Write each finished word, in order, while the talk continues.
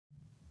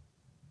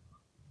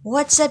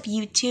What's up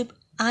YouTube?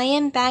 I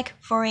am back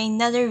for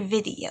another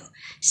video.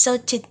 So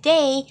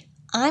today,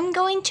 I'm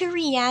going to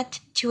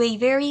react to a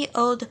very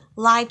old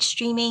live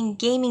streaming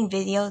gaming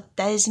video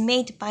that is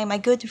made by my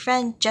good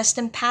friend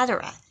Justin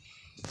Paterat.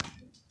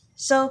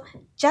 So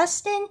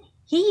Justin,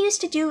 he used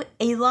to do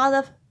a lot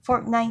of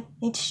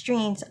Fortnite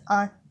streams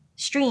on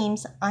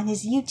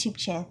his YouTube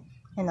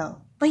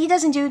channel, but he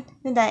doesn't do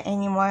that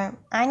anymore.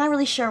 I'm not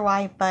really sure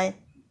why, but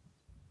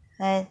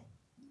uh,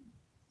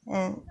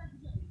 uh,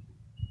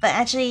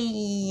 actually,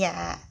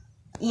 yeah,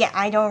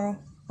 I don't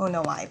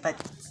know why, but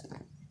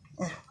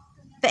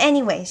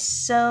anyways,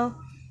 so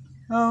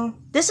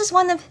this is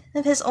one of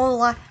his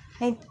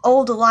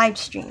old live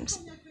streams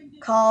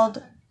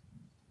called.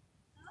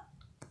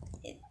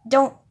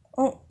 Don't.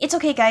 Oh, it's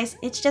okay, guys.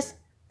 It's just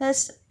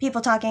there's people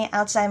talking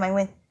outside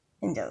my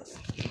window.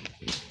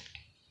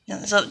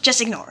 No, so just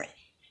ignore it.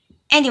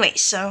 Anyway,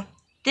 so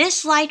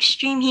this live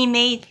stream he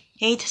made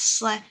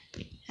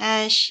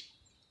 8/slash.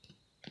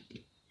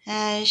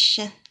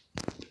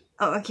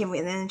 Oh, okay,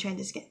 wait, then I'm trying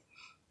this again.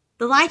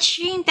 The live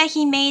stream that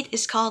he made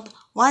is called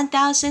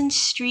 1000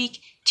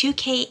 Streak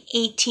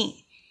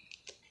 2K18.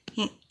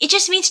 It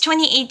just means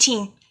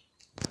 2018.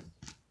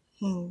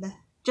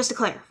 Just to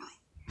clarify.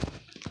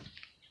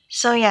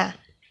 So yeah.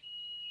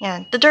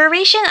 The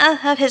duration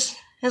of his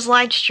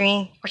live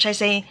stream, which I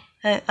say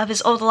of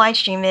his old live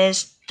stream,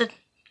 is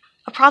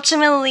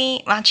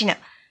approximately, well, actually no,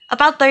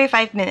 about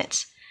 35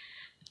 minutes.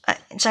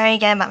 Sorry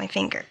again about my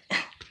finger.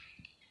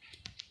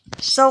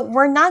 So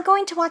we're not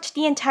going to watch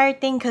the entire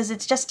thing because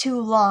it's just too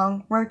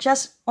long. We're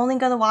just only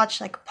going to watch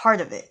like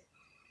part of it.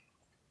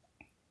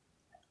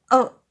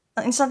 Oh,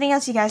 and something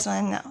else you guys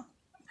want to know.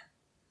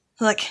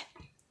 Look.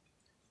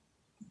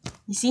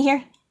 You see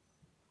here?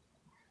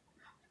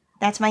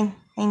 That's my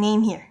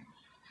name here.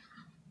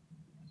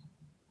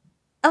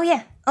 Oh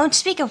yeah. Oh,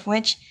 speak of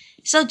which,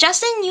 so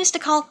Justin used to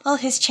call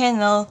his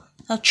channel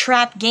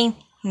Trap Gaming,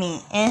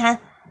 and it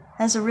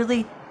has a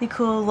really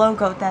cool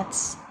logo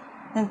that's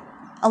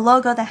a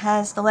logo that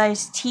has the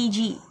letters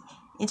TG.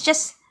 It's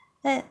just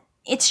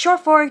it's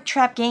short for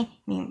Trap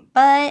Gaming,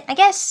 but I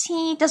guess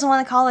he doesn't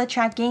want to call it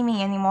Trap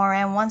Gaming anymore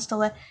and wants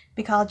to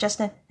be called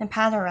Justin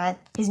Paterat,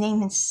 his name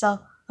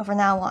himself from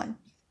now on.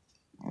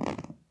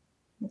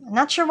 I'm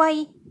not sure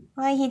why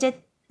he did.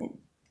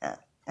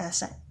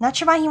 Not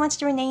sure why he wants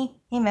to rename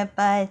it,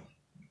 but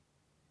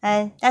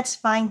that's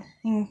fine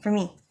for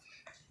me.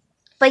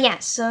 But yeah,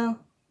 so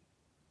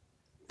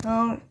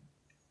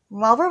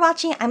while we're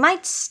watching, I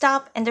might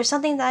stop, and there's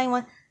something that I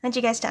want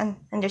you guys to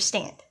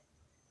understand.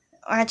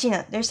 Or actually,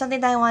 no, there's something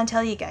that I want to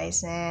tell you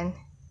guys, and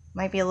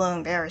might be a little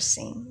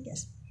embarrassing, I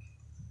guess.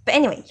 But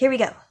anyway, here we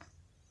go.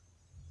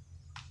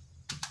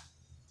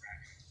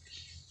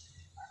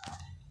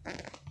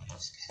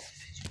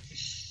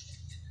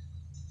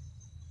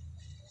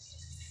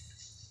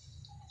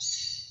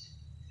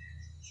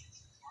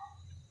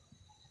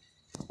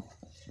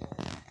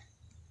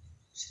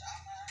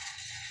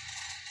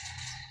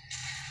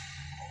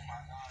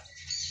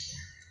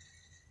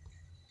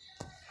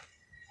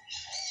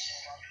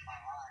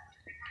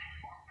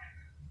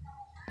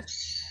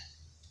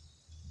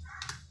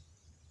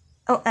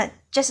 Oh,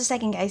 just a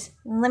second, guys.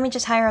 Let me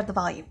just higher up the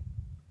volume.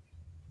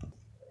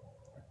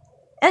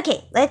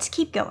 Okay, let's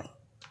keep going.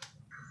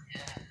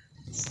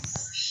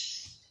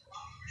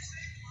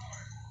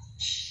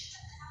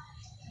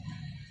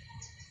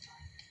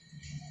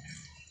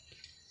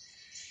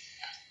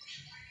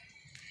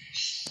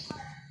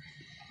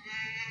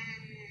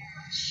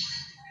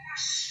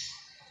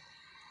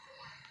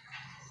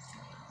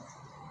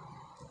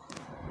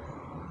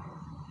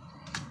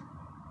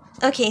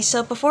 Okay,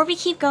 so before we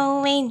keep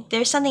going,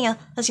 there's something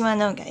else you want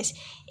to know, guys.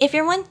 If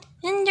you're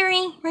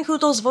wondering who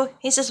those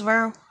voices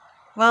were,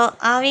 well,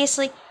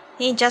 obviously,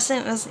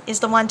 Justin is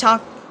the one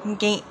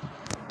talking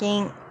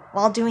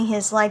while doing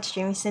his live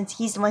stream, since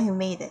he's the one who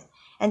made it.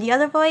 And the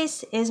other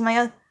voice is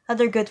my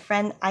other good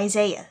friend,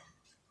 Isaiah.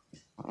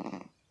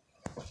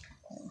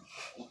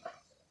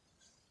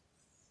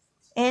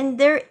 And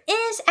there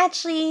is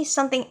actually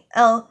something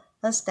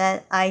else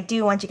that I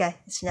do want you guys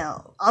to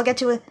know. I'll get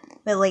to it a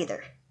bit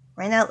later.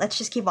 Right now, let's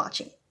just keep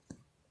watching.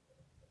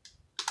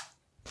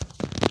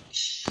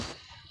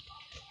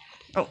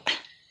 Oh,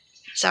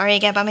 sorry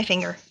again about my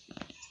finger.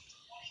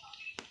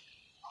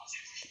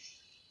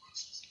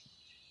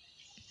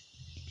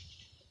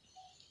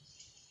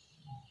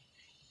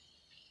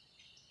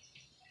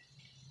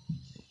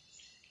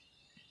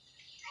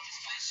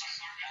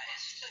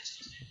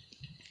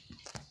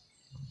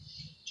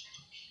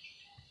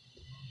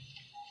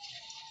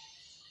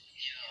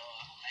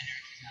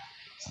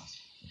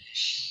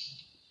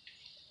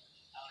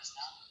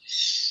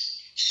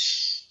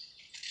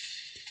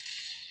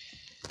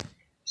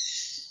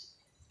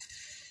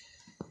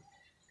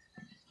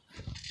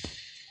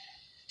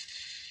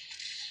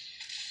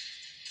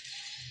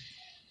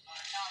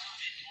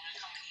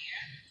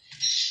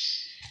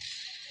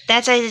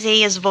 That's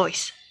Isaiah's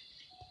voice.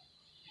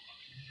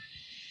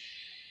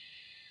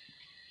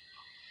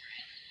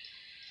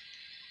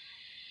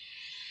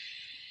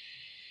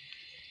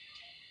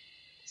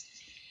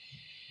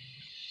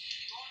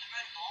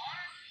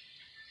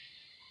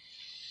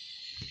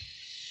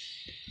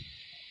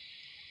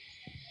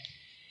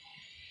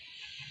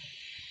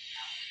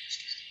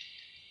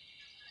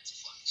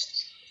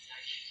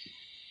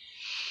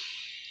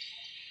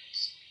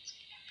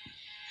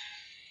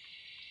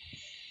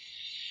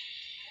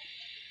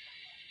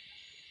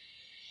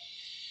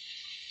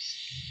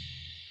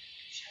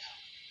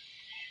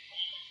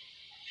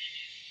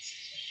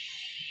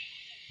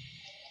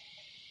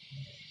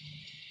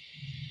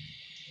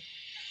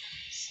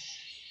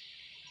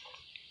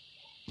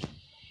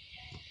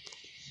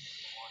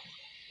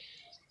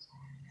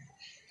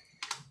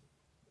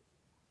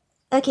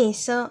 Okay,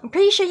 so I'm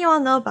pretty sure you all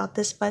know about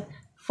this, but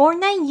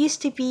Fortnite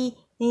used to be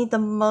the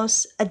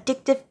most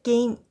addictive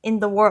game in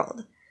the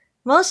world.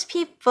 Most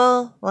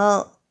people,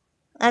 well,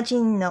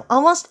 actually no,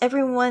 almost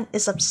everyone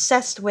is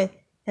obsessed with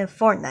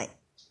Fortnite.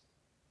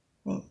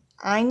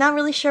 I'm not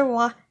really sure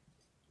why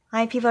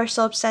people are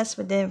so obsessed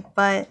with it,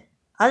 but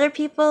other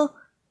people,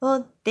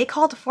 well, they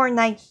call the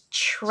Fortnite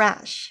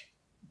trash.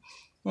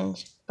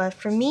 But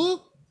for me,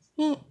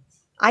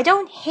 I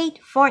don't hate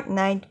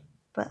Fortnite,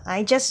 but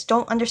I just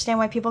don't understand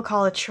why people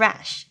call it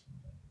trash.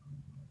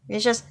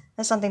 It's just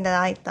that's something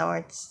that I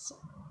thought,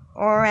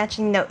 or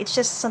actually no, it's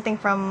just something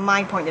from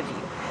my point of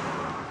view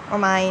or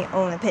my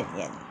own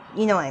opinion.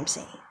 You know what I'm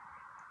saying?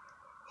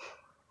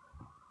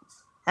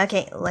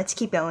 Okay, let's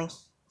keep going.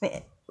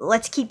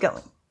 Let's keep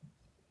going.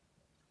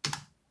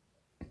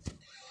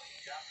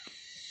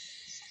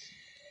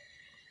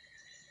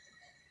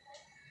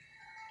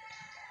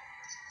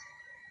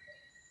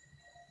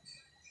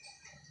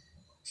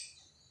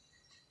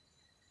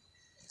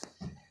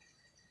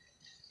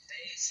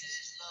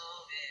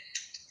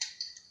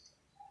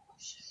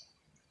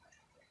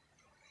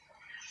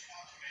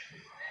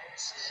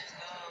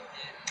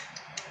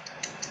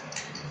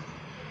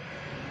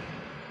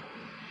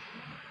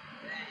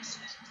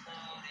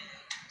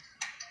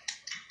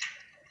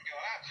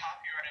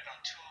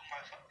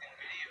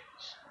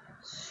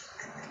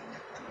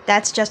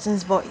 That's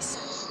Justin's voice.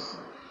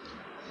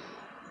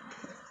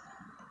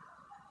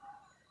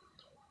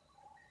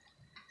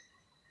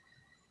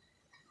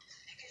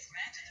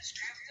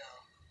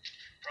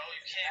 Bro,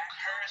 you can't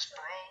curse,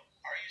 bro.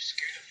 Are you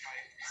scared of my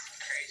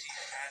crazy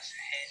fast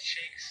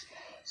handshakes?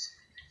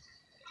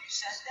 You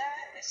said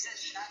that? It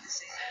says not to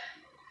say that.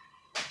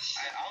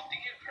 I don't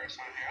think you curse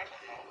on here. I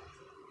don't know.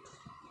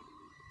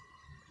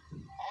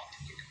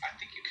 I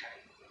think you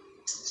can.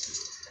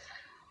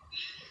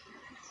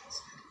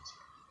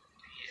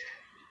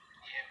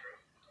 Yeah, bro.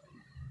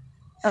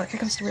 Oh, here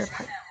comes the weird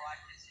part. I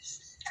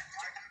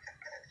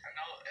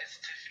know it's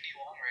Tiffany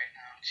Wong right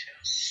now. Chill.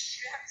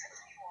 You have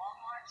Tiffany Wong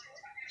watching?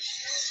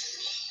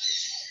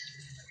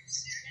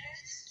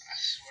 I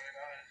swear to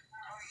God.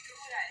 Oh, you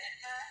know who that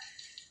is, man?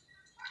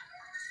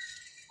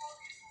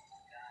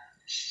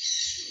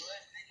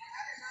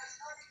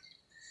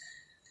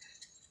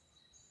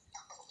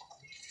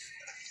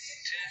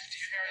 Tiff,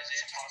 do you hear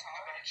Isaiah talking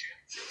about you?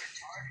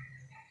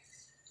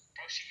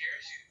 Bro, she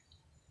hears you.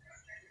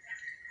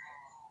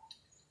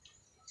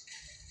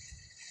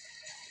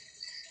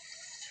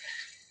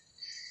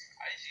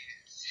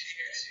 She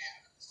hears you.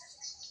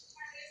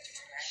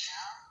 Right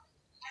now?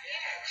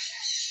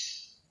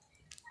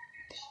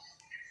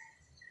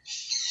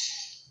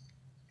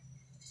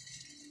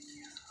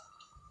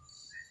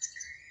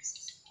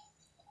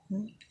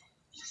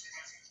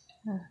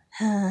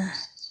 Yeah.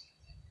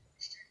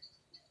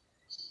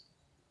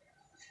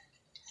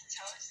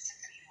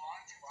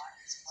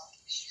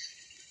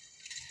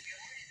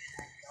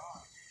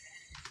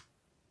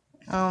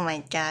 Oh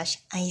my gosh,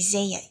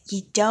 Isaiah,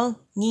 you don't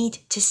need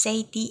to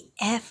say the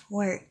F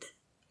word.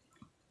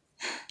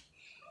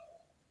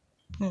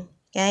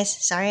 Guys,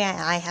 sorry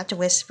I have to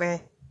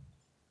whisper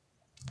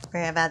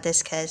about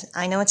this because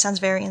I know it sounds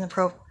very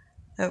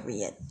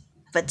inappropriate.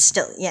 But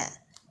still, yeah.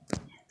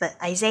 But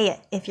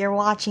Isaiah, if you're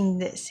watching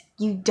this,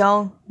 you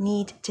don't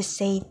need to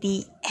say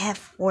the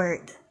F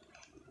word.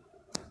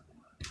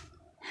 What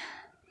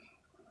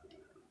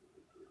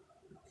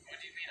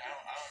do you mean? I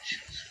don't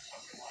choose who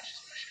fucking watches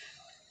my shit.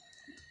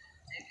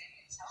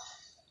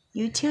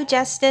 You too,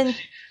 Justin.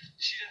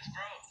 She does,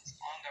 bro.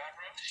 On God,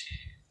 bro. She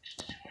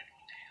joined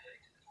one day,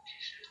 like, she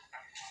should.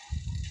 I don't know.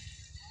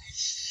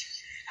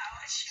 How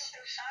was she on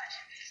the side?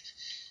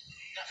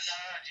 No,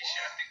 I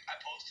think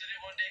I posted it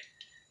one day.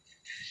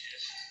 And she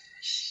just.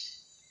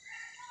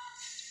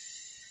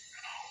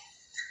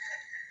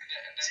 And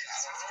then I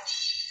don't know.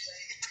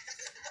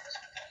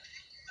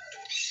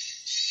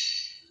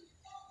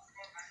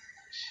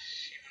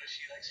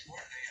 She likes Fortnite.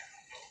 I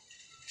don't know.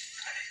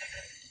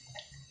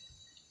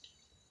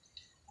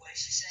 What is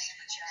she saying in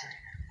the chat?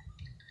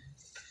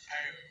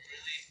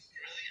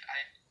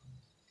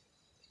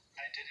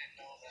 I didn't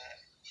know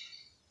that.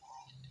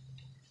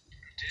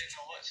 Didn't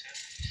know what to.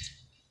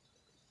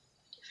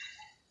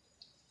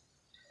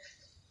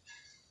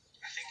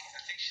 I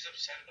think she's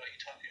upset about you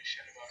talking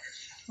shit about her.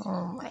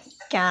 Oh my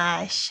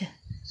gosh. I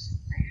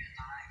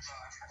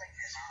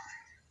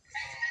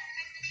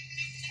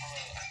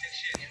think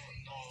she didn't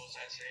even know it was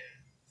Isaiah.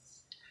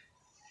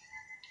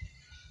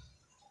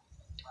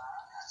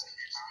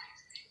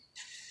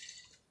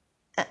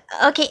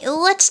 Okay,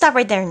 let's stop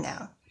right there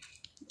now.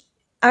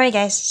 Alright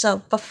guys,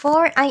 so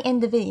before I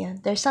end the video,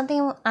 there's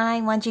something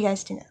I want you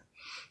guys to know.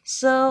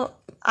 So,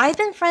 I've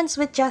been friends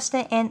with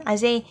Justin and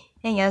Isaiah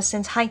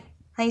since high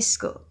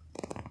school.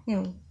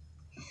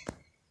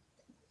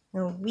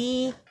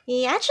 We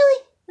actually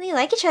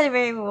like each other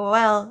very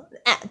well,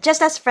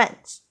 just as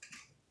friends.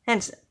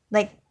 Hence,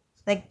 like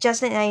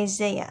Justin and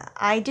Isaiah,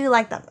 I do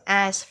like them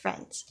as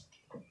friends.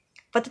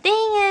 But the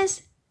thing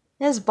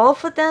is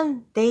both of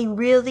them, they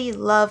really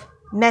love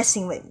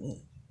messing with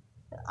me.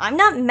 I'm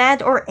not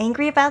mad or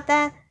angry about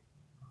that,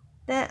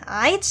 that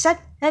I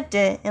accept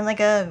it in like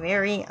a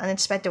very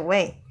unexpected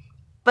way.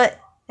 But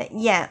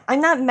yeah,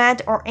 I'm not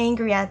mad or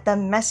angry at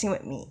them messing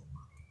with me.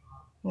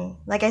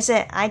 Like I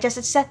said, I just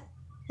accept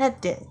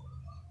it.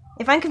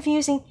 If I'm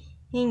confusing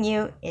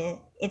you,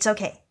 it's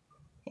okay.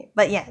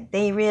 But yeah,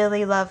 they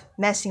really love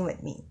messing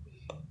with me.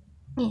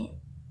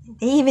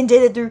 They even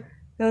did it through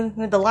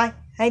the live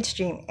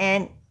stream,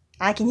 and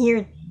I can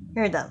hear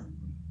them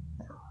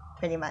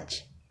pretty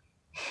much.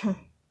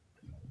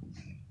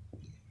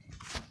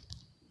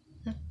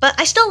 But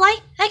I still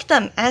like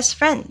them as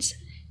friends.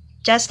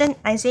 Justin,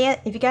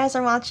 Isaiah, if you guys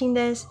are watching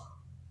this,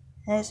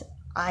 as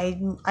I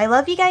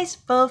love you guys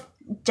both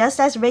just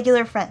as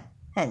regular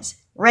friends.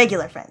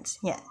 Regular friends,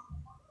 yeah.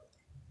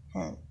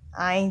 And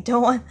I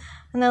don't want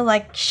to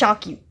like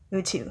shock you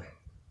too.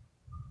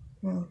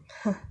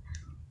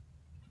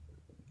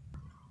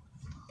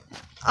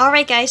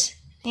 Alright guys.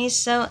 Okay,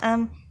 so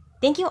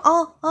thank you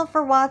all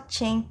for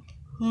watching.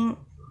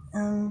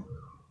 Hold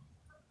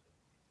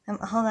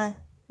on.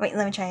 Wait,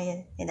 let me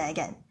try that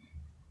again.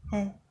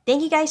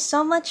 Thank you guys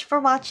so much for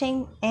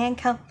watching and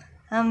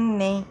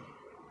coming.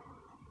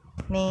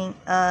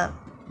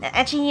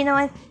 Actually, you know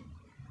what?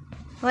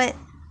 What?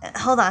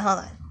 Hold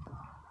on.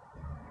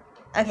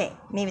 Okay,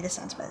 maybe this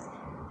sounds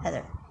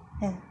better.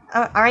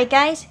 Alright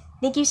guys,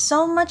 thank you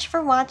so much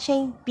for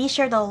watching. Be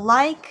sure to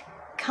like,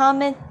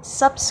 comment,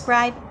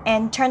 subscribe,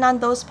 and turn on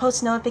those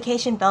post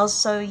notification bells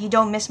so you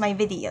don't miss my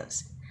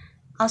videos.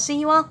 I'll see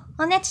you all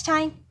next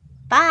time.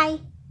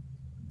 Bye!